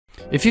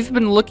If you've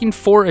been looking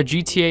for a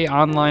GTA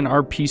Online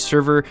RP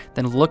server,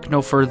 then look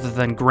no further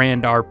than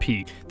Grand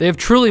RP. They have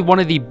truly one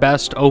of the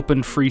best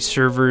open free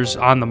servers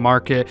on the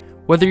market.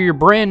 Whether you're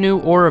brand new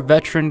or a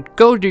veteran,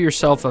 go do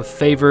yourself a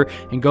favor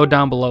and go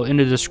down below in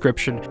the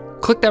description.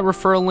 Click that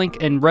referral link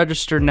and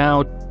register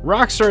now.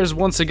 Rockstar has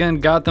once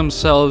again got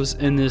themselves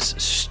in this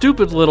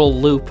stupid little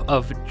loop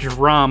of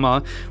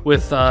drama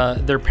with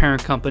their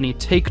parent company,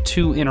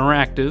 Take-Two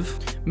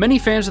Interactive. Many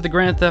fans of the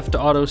Grand Theft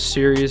Auto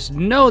series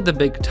know the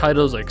big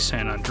titles like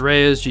San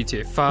Andreas,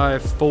 GTA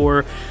 5,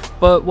 4,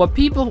 but what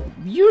people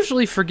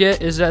usually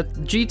forget is that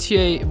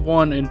GTA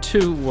 1 and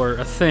 2 were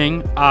a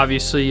thing.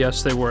 Obviously,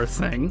 yes, they were a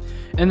thing.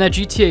 And that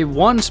GTA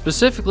 1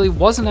 specifically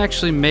wasn't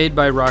actually made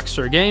by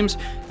Rockstar Games.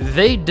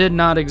 They did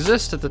not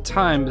exist at the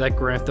time that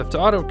Grand Theft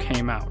Auto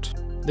came out.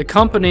 The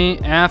company,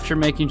 after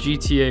making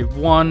GTA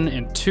 1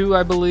 and 2,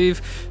 I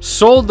believe,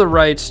 sold the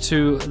rights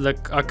to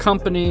a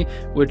company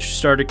which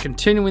started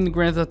continuing the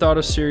Grand Theft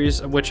Auto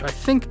series, which I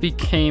think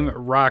became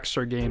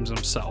Rockstar Games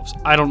themselves.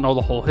 I don't know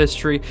the whole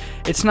history.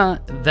 It's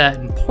not that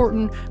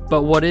important,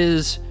 but what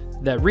is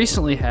that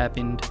recently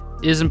happened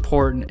is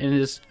important and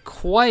is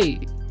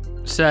quite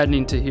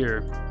saddening to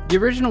hear. The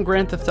original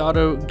Grand Theft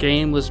Auto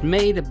game was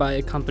made by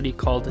a company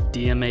called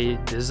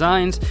DMA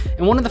Designs,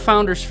 and one of the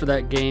founders for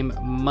that game,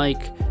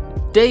 Mike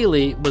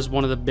Daly, was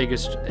one of the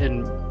biggest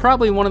and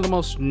probably one of the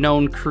most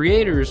known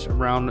creators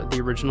around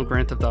the original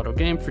Grand Theft Auto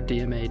game for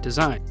DMA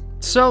Design.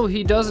 So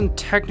he doesn't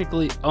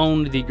technically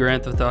own the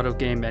Grand Theft Auto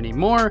game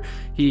anymore.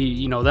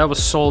 That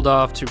was sold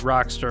off to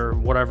Rockstar,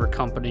 whatever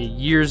company,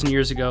 years and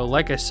years ago.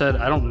 Like I said,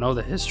 I don't know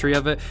the history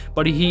of it,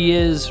 but he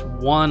is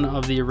one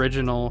of the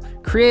original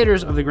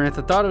creators of the Grand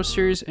Theft Auto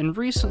series, and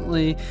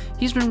recently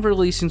he's been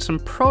releasing some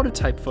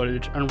prototype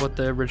footage on what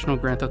the original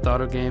Grand Theft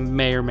Auto game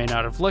may or may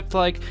not have looked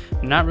like.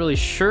 I'm not really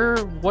sure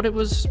what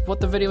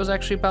the video was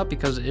actually about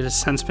because it has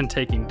since been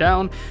taken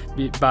down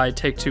by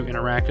Take-Two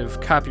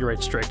Interactive,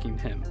 copyright striking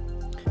him.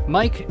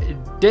 Mike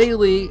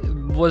Daly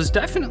was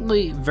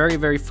definitely very,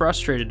 very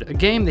frustrated. A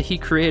game that he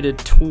created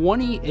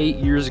 28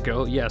 years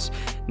ago, yes,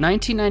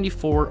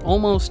 1994,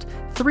 almost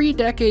 3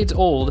 decades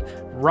old.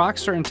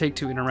 Rockstar and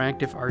Take-Two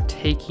Interactive are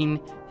taking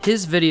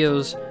his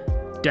videos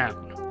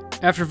down.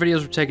 After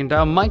videos were taken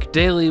down, Mike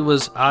Daly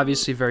was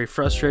obviously very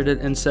frustrated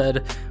and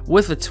said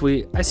with a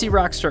tweet, "I see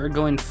Rockstar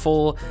going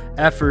full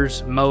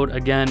effers mode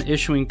again,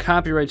 issuing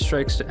copyright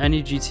strikes to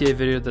any GTA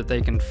video that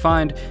they can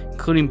find,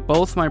 including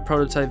both my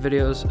prototype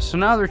videos. So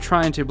now they're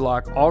trying to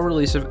block all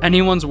release of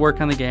anyone's work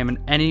on the game and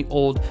any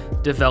old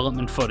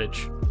development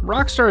footage."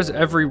 Rockstar has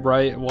every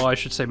right, well, I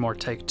should say more,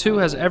 Take-Two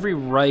has every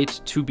right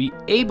to be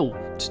able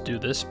to do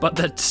this, but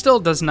that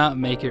still does not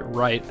make it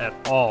right at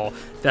all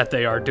that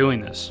they are doing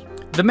this.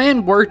 The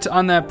man worked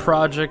on that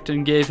project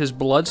and gave his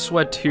blood,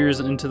 sweat, tears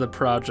into the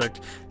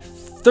project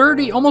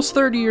almost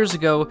 30 years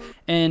ago,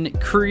 and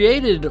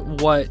created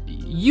what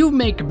you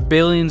make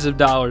billions of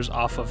dollars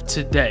off of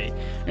today.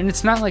 And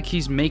it's not like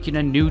he's making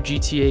a new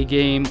GTA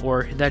game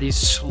or that he's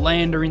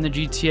slandering the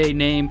GTA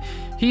name.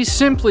 He's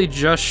simply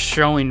just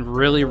showing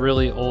really,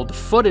 really old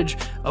footage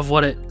of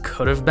what it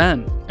could have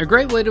been. A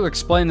great way to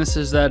explain this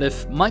is that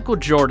if Michael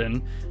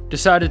Jordan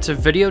decided to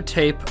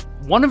videotape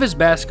one of his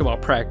basketball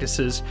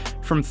practices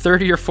from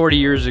 30 or 40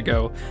 years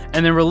ago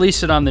and then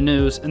release it on the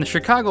news, and the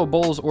Chicago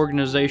Bulls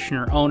organization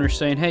or owner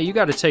saying, "Hey, you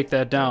got to take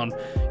that down.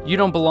 You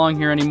don't belong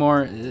here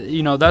anymore.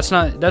 That's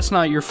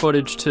not your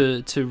footage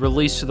to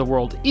release to the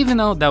world," even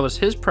though that was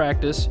his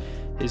practice,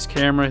 his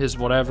camera, his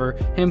whatever,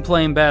 him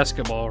playing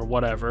basketball or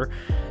whatever.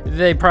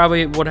 They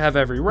probably would have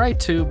every right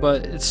to,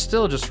 but it's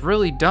still just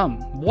really dumb.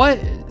 What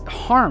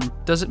harm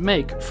does it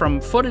make from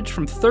footage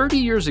from 30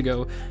 years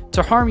ago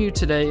to harm you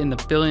today in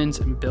the billions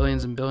and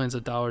billions and billions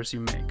of dollars you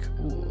make?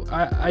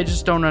 I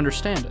just don't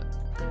understand it.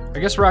 I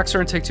guess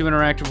Rockstar and Take-Two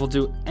Interactive will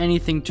do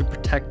anything to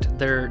protect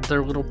their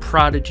little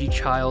prodigy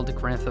child,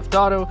 Grand Theft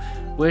Auto,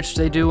 which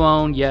they do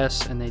own,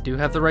 yes, and they do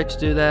have the right to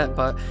do that,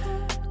 but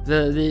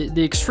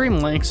the extreme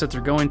lengths that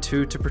they're going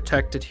to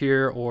protect it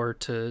here or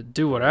to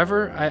do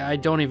whatever, I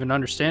don't even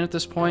understand at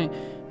this point.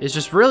 It's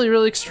just really,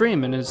 really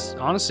extreme and is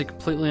honestly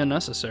completely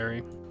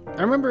unnecessary.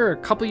 I remember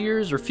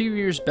a few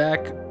years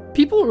back,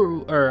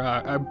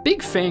 a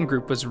big fan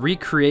group was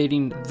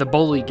recreating the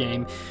Bully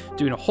game,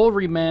 doing a whole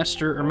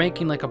remaster or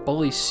making like a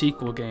Bully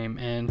sequel game,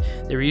 and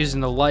they were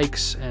using the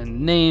likes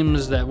and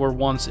names that were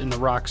once in the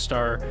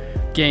Rockstar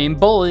game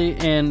Bully,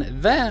 and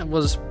that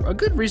was a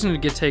good reason to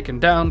get taken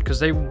down because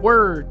they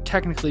were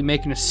technically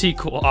making a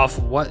sequel off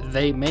of what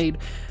they made.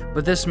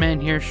 But this man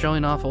here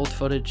showing off old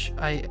footage,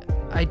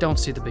 I don't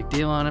see the big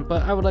deal on it,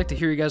 but I would like to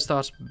hear you guys'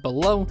 thoughts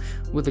below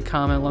with a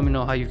comment. Let me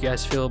know how you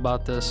guys feel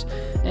about this.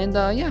 And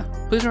yeah,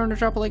 please remember to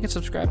drop a like and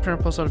subscribe, turn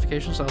on post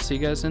notifications. I'll see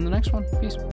you guys in the next one. Peace.